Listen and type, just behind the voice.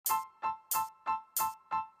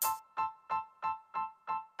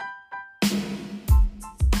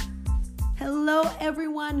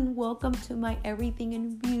everyone, and welcome to my Everything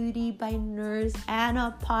in Beauty by Nurse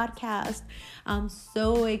Anna podcast. I'm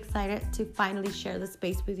so excited to finally share the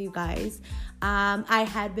space with you guys. I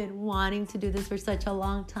had been wanting to do this for such a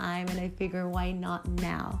long time, and I figure why not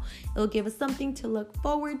now? It'll give us something to look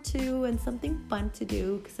forward to and something fun to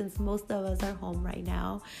do since most of us are home right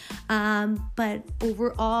now. But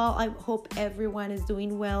overall, I hope everyone is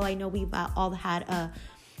doing well. I know we've all had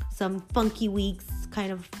some funky weeks,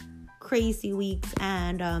 kind of crazy weeks,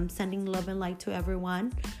 and sending love and light to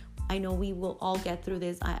everyone. I know we will all get through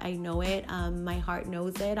this. I know it. My heart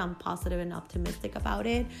knows it. I'm positive and optimistic about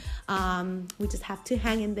it. We just have to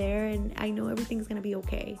hang in there, and I know everything's going to be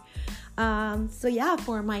okay.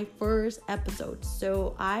 For my first episode.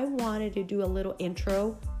 So I wanted to do a little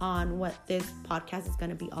intro on what this podcast is going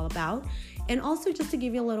to be all about. And also just to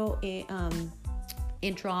give you a little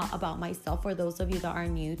intro about myself for those of you that are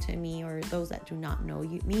new to me or those that do not know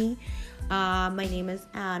me. My name is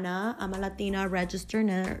Anna. I'm a Latina registered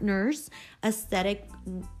nurse, aesthetic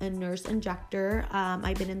nurse injector.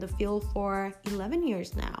 I've been in the field for 11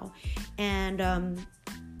 years now, and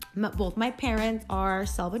both my parents are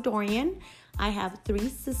Salvadorian. I have 3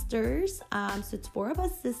 sisters, so it's 4 of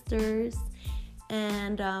us sisters.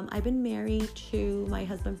 And I've been married to my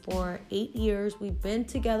husband for 8 years. We've been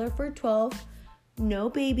together for 12. No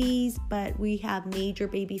babies, but we have major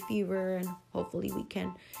baby fever, and hopefully we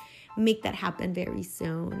can make that happen very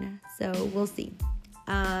soon. So we'll see.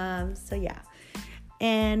 And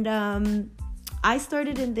I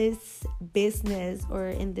started in this business or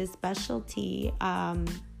in this specialty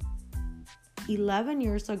 11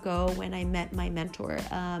 years ago when I met my mentor.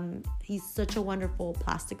 He's such a wonderful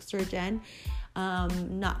plastic surgeon.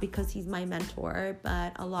 Not because he's my mentor,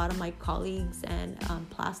 but a lot of my colleagues and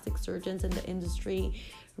plastic surgeons in the industry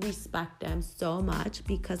respect him so much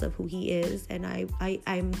because of who he is, and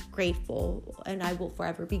I'm grateful, and I will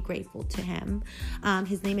forever be grateful to him.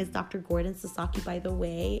 His name is Dr. Gordon Sasaki, by the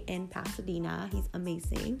way, in Pasadena. He's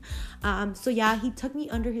amazing. He took me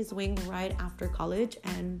under his wing right after college,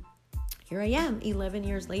 and here I am 11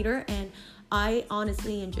 years later, and I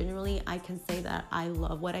honestly and genuinely, I can say that I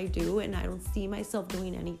love what I do, and I don't see myself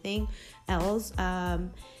doing anything else.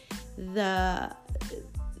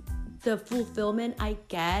 The fulfillment I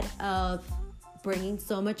get of bringing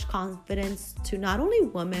so much confidence to not only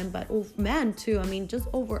women, but men too. I mean, just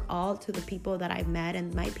overall to the people that I've met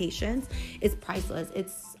and my patients is priceless.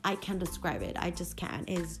 I can't describe it. I just can't.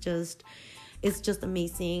 It's just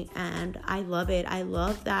amazing, and I love it. I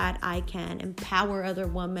love that I can empower other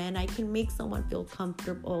women. I can make someone feel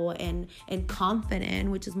comfortable and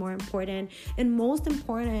confident, which is more important. And most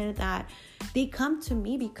important, that they come to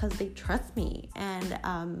me because they trust me, and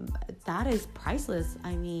that is priceless.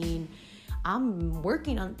 I mean, I'm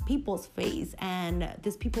working on people's face, and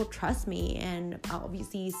these people trust me, and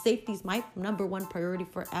obviously safety is my number one priority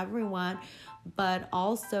for everyone, but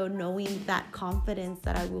also knowing that confidence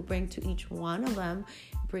that I will bring to each one of them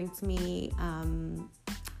brings me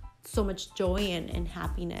so much joy and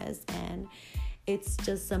happiness, and it's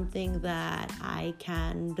just something that I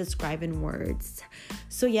can describe in words.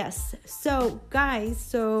 So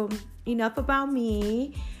guys, enough about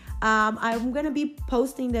me. I'm going to be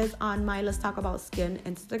posting this on my Let's Talk About Skin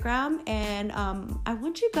Instagram, and I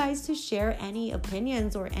want you guys to share any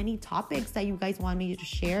opinions or any topics that you guys want me to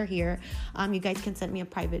share here. You guys can send me a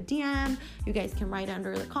private DM. You guys can write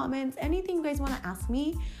under the comments. Anything you guys want to ask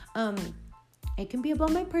me. It can be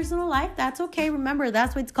about my personal life. That's okay. Remember,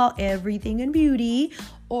 that's what it's called, Everything in Beauty,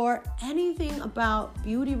 or anything about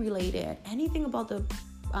beauty related, anything about the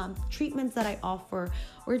treatments that I offer,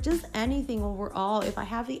 or just anything overall. If I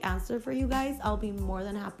have the answer for you guys, I'll be more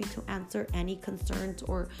than happy to answer any concerns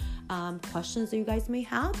or questions that you guys may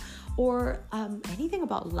have, or anything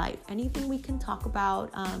about life, anything we can talk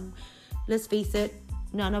about. Let's face it,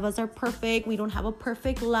 none of us are perfect. We don't have a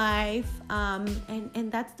perfect life, and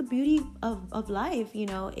that's the beauty of life. You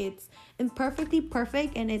know, it's imperfectly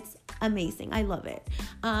perfect, and it's amazing. I love it.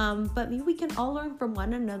 But maybe we can all learn from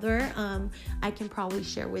one another. I can probably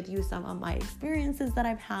share with you some of my experiences that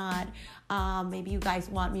I've had. Maybe you guys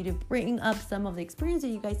want me to bring up some of the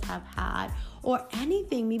experiences you guys have had, or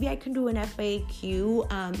anything. Maybe I can do an FAQ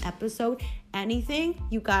episode. Anything,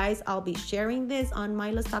 you guys, I'll be sharing this on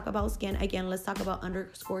my Let's Talk About Skin. Again, Let's Talk About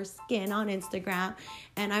 _skin on Instagram.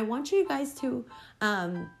 And I want you guys to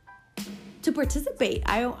participate.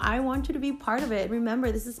 I want you to be part of it.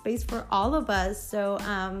 Remember, this is space for all of us. So,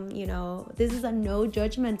 this is a no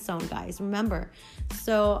judgment zone, guys. Remember.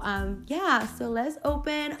 So let's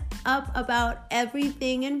open up about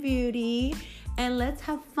everything in beauty. and let's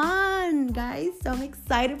have fun, guys. So I'm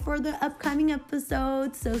excited for the upcoming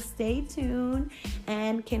episodes. So stay tuned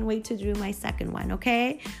and can't wait to do my second one,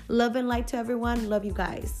 okay? Love and light to everyone. Love you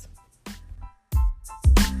guys.